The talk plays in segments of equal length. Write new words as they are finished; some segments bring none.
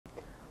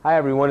Hi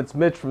everyone, it's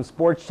Mitch from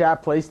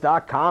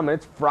SportsChatPlace.com, and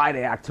it's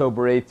Friday,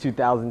 October 8th,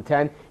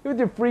 2010. Here with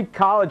your free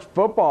college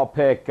football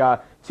pick.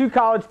 Two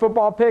college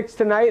football picks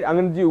tonight. I'm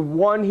going to do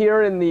one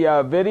here in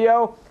the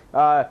video.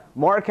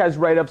 Mark has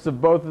write-ups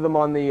of both of them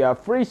on the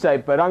free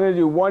site, but I'm going to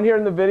do one here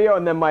in the video,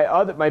 and then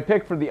my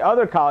pick for the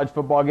other college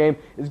football game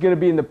is going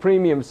to be in the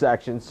premium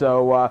section.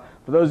 So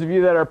for those of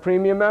you that are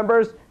premium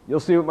members, you'll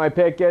see what my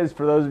pick is.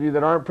 For those of you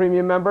that aren't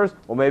premium members,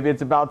 well, maybe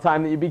it's about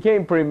time that you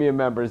became premium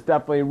members.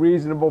 Definitely a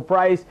reasonable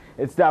price.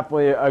 It's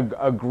definitely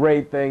a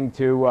great thing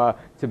to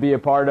be a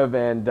part of,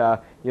 and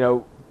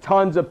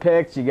tons of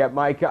picks. You get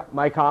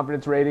my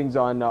confidence ratings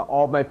on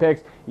all of my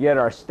picks. You get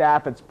our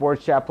staff at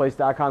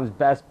SportsChatPlace.com's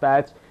best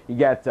bets. You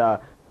get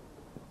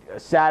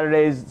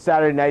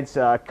Saturday nights,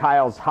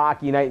 Kyle's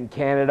hockey night in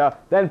Canada.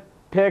 Then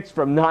picks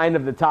from 9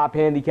 of the top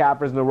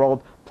handicappers in the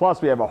world.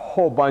 Plus, we have a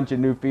whole bunch of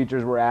new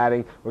features we're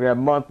adding. We're going to have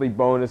monthly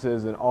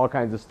bonuses and all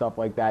kinds of stuff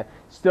like that.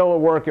 Still a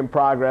work in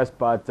progress,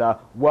 but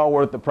well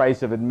worth the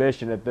price of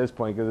admission at this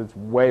point because it's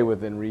way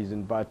within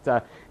reason. But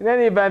in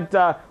any event,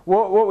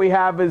 what we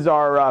have is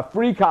our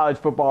free college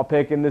football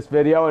pick in this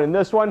video. And in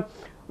this one,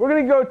 we're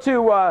going to go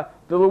to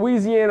the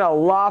Louisiana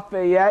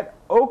Lafayette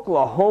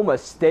Oklahoma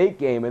State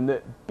game. And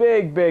the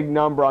big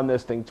number on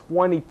this thing,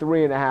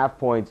 23.5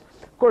 points.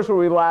 Of course, when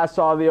we last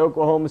saw the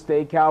Oklahoma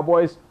State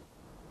Cowboys,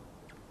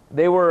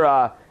 they were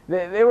on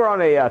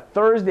a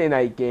Thursday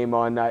night game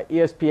on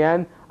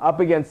ESPN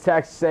up against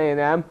Texas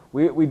A&M.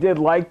 We did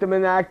like them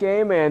in that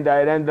game, and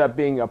it ended up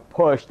being a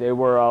push. They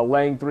were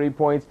laying 3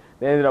 points.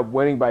 They ended up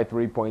winning by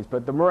 3 points.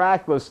 But the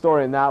miraculous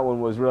story in that one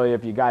was really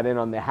if you got in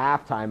on the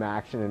halftime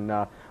action. And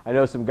I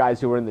know some guys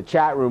who were in the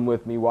chat room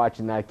with me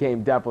watching that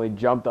game definitely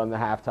jumped on the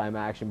halftime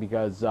action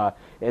because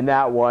in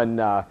that one,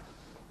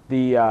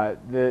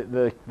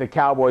 the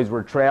Cowboys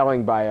were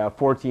trailing by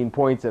 14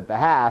 points at the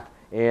half,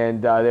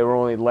 and they were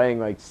only laying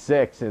like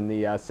 6 in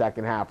the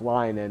second half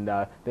line, and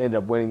they ended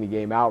up winning the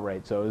game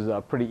outright. So it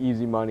was pretty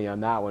easy money on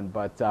that one.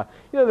 But the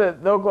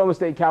Oklahoma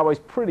State Cowboys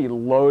pretty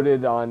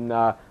loaded on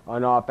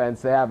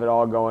offense. They have it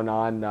all going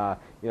on.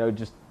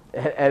 Just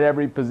at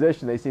every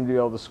position, they seem to be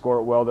able to score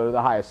it well. They're the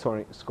highest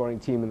scoring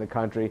team in the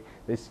country.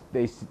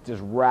 They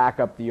just rack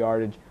up the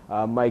yardage.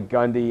 Mike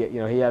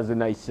Gundy, he has a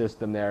nice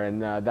system there,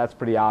 and that's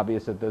pretty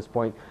obvious at this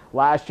point.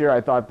 Last year, I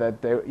thought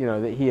that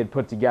that he had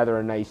put together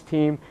a nice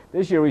team.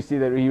 This year, we see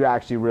that he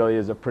actually really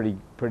is a pretty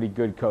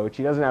good coach.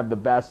 He doesn't have the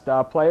best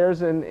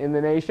players in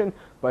the nation,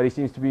 but he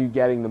seems to be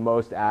getting the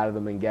most out of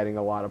them and getting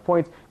a lot of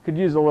points. Could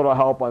use a little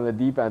help on the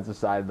defensive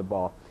side of the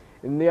ball.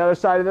 And the other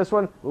side of this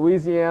one,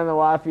 Louisiana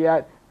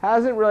Lafayette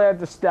hasn't really had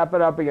to step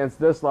it up against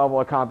this level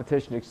of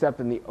competition except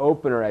in the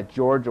opener at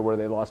Georgia where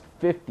they lost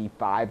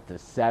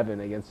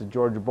 55-7 against the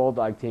Georgia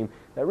Bulldog team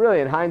that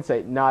really, in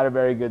hindsight, not a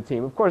very good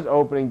team. Of course,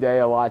 opening day,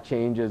 a lot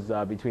changes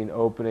between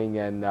opening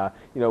and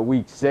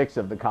week 6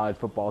 of the college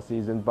football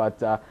season,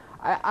 but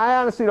I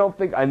honestly don't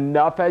think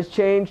enough has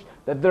changed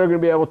that they're going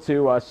to be able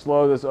to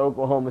slow this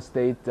Oklahoma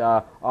State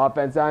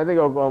offense down. I think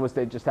Oklahoma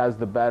State just has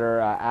the better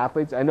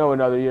athletes. I know in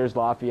other years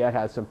Lafayette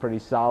has some pretty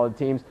solid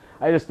teams.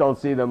 I just don't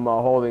see them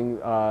holding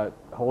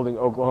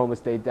Oklahoma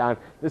State down.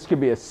 This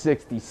could be a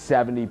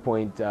 60-70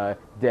 point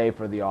day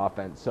for the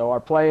offense. So our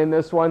play in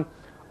this one,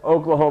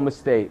 Oklahoma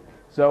State.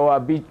 So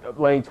be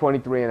laying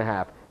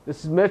 23.5.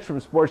 This is Mitch from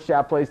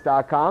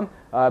SportsChatPlace.com.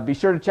 Be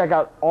sure to check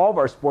out all of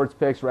our sports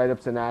picks,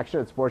 write-ups in action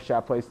at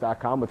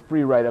SportsChatPlace.com with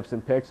free write-ups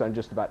and picks on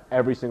just about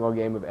every single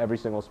game of every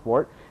single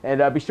sport.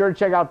 And be sure to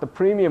check out the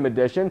premium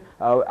edition.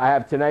 I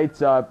have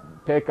tonight's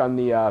pick on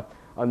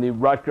the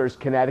Rutgers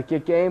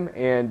Connecticut game,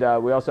 and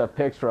we also have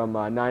picks from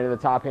 9 of the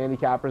top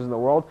handicappers in the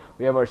world.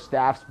 We have our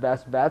staff's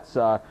best bets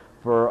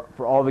for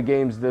all the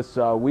games this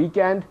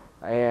weekend,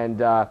 and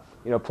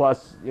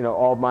plus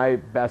all of my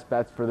best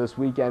bets for this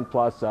weekend,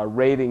 plus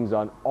ratings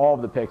on all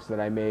of the picks that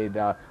I made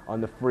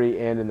on the free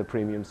and in the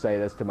premium site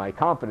as to my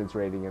confidence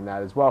rating in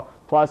that as well,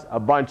 plus a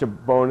bunch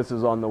of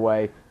bonuses on the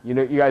way. You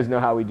guys know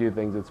how we do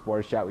things at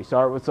Sports Chat. We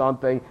start with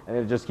something, and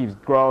it just keeps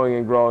growing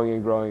and growing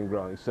and growing and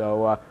growing.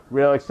 So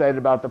real excited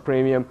about the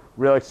premium,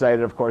 real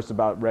excited, of course,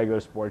 about regular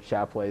Sports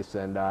Chat Place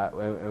and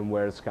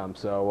where it's come.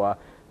 So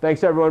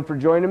thanks, everyone, for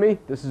joining me.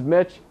 This is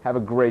Mitch. Have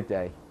a great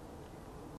day.